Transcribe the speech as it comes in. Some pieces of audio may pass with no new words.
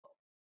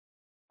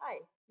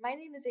My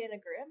name is Anna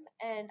Grimm,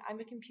 and I'm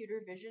a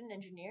computer vision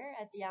engineer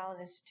at the Allen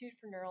Institute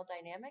for Neural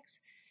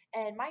Dynamics.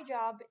 And my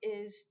job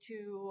is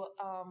to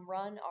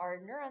run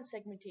our neuron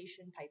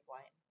segmentation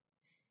pipeline.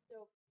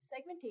 So,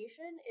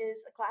 segmentation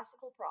is a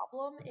classical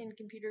problem in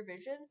computer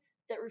vision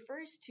that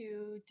refers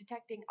to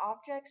detecting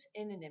objects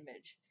in an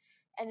image.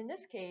 And in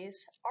this case,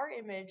 our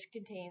image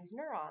contains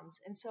neurons.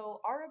 And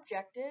so our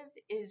objective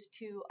is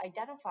to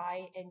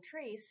identify and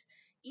trace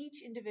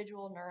each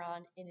individual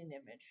neuron in an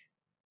image.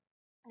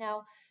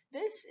 Now,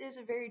 this is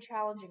a very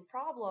challenging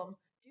problem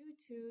due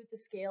to the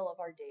scale of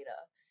our data.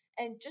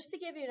 And just to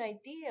give you an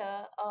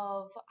idea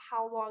of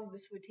how long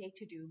this would take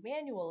to do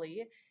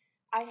manually,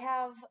 I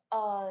have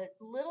a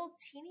little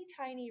teeny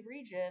tiny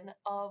region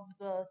of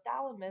the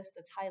thalamus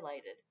that's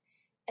highlighted.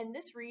 And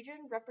this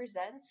region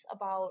represents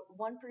about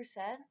 1%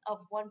 of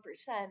 1%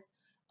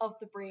 of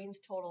the brain's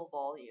total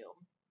volume.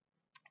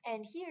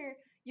 And here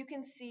you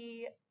can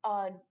see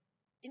a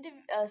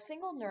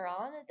single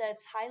neuron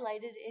that's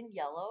highlighted in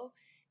yellow,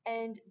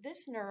 and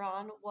this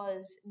neuron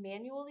was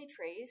manually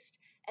traced,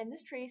 and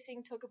this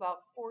tracing took about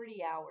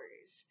 40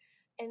 hours.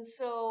 And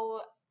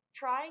so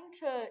trying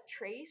to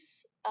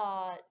trace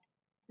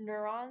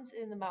neurons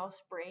in the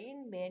mouse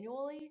brain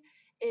manually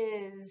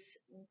is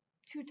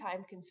too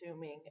time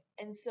consuming.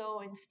 And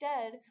so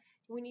instead,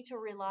 we need to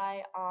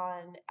rely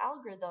on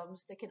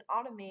algorithms that can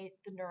automate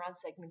the neuron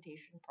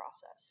segmentation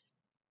process.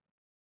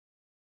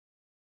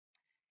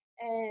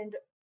 And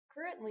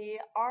currently,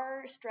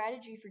 our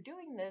strategy for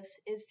doing this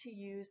is to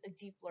use a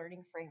deep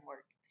learning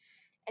framework.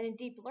 And in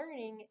deep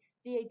learning,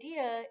 the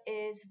idea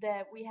is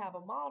that we have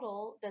a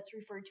model that's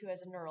referred to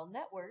as a neural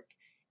network,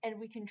 and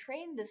we can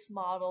train this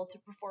model to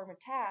perform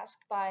a task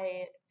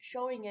by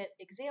showing it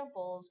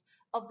examples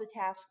of the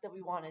task that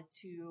we want it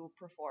to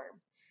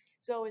perform.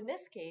 So in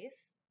this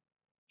case,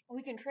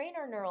 we can train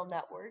our neural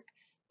network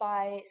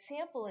by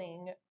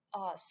sampling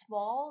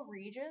small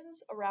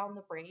regions around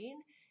the brain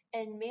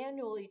and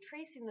manually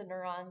tracing the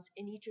neurons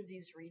in each of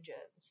these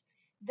regions.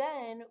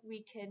 Then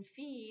we can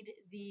feed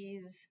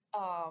these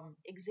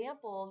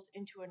examples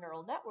into a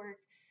neural network,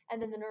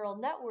 and then the neural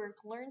network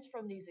learns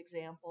from these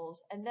examples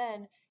and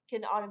then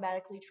can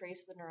automatically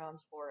trace the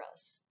neurons for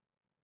us.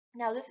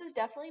 Now, this is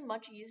definitely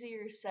much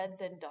easier said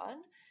than done.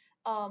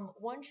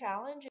 One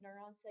challenge in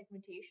neuron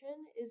segmentation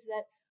is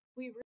that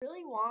we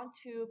really want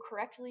to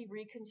correctly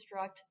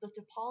reconstruct the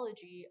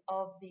topology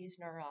of these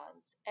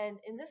neurons. And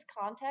in this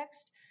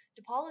context,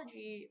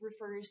 topology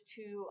refers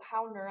to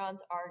how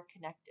neurons are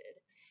connected.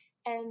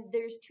 And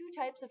there's two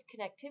types of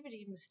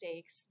connectivity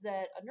mistakes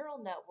that a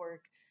neural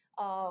network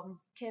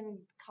can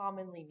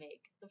commonly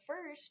make. The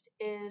first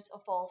is a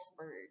false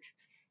merge,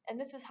 and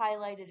this is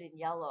highlighted in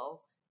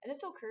yellow. And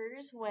this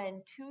occurs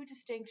when two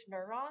distinct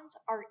neurons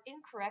are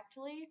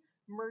incorrectly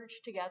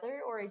merged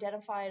together or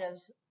identified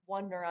as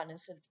one neuron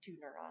instead of two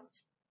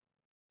neurons.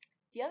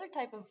 The other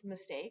type of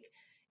mistake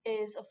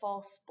is a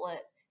false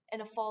split.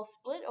 And a false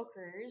split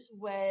occurs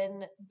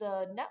when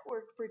the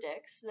network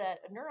predicts that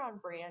a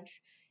neuron branch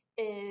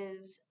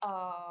is,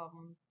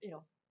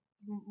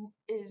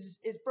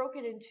 is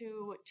broken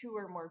into two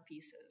or more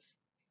pieces.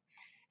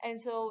 And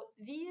so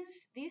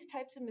these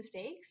types of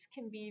mistakes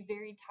can be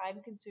very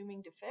time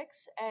consuming to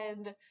fix,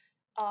 and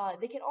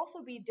they can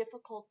also be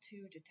difficult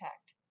to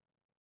detect.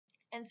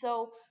 And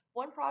so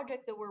one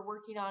project that we're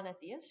working on at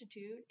the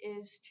Institute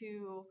is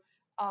to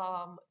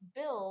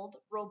build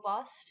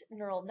robust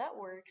neural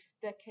networks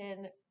that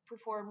can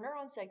perform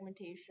neuron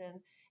segmentation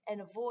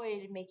and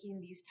avoid making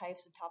these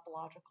types of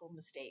topological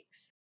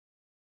mistakes.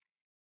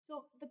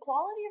 So the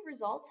quality of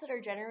results that are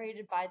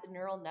generated by the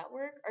neural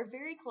network are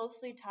very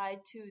closely tied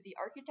to the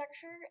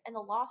architecture and the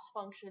loss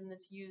function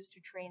that's used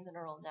to train the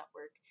neural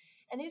network.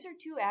 And these are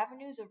two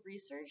avenues of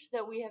research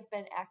that we have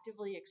been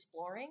actively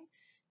exploring.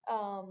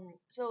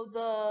 So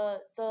the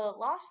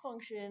loss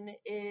function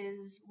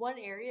is one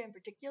area in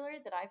particular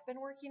that I've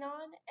been working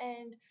on,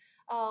 and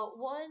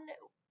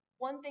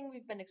one thing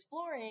we've been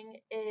exploring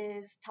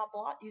is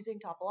using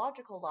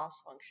topological loss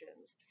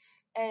functions.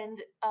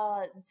 And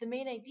the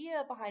main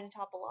idea behind a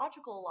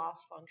topological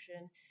loss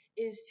function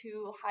is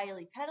to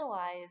highly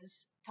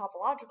penalize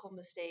topological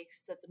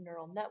mistakes that the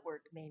neural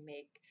network may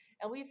make.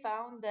 And we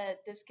found that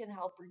this can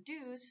help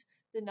reduce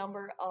the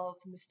number of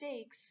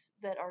mistakes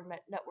that our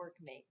network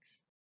makes.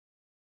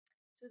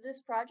 So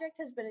this project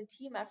has been a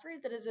team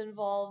effort that has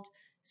involved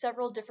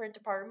several different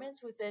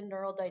departments within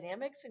neural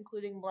dynamics,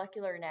 including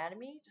molecular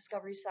anatomy,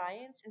 discovery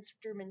science,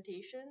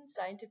 instrumentation,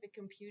 scientific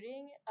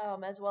computing,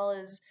 as well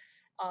as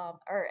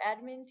our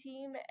admin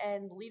team,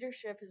 and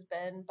leadership has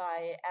been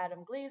by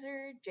Adam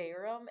Glazer,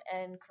 Jairam,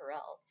 and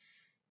Carell.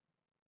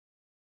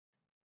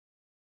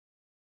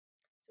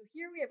 So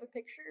here we have a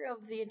picture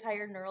of the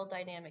entire neural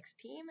dynamics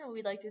team, and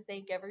we'd like to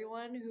thank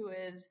everyone who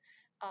has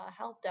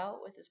helped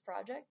out with this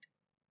project.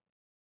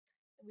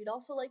 We'd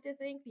also like to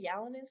thank the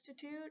Allen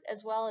Institute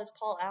as well as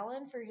Paul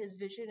Allen for his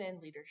vision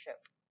and leadership.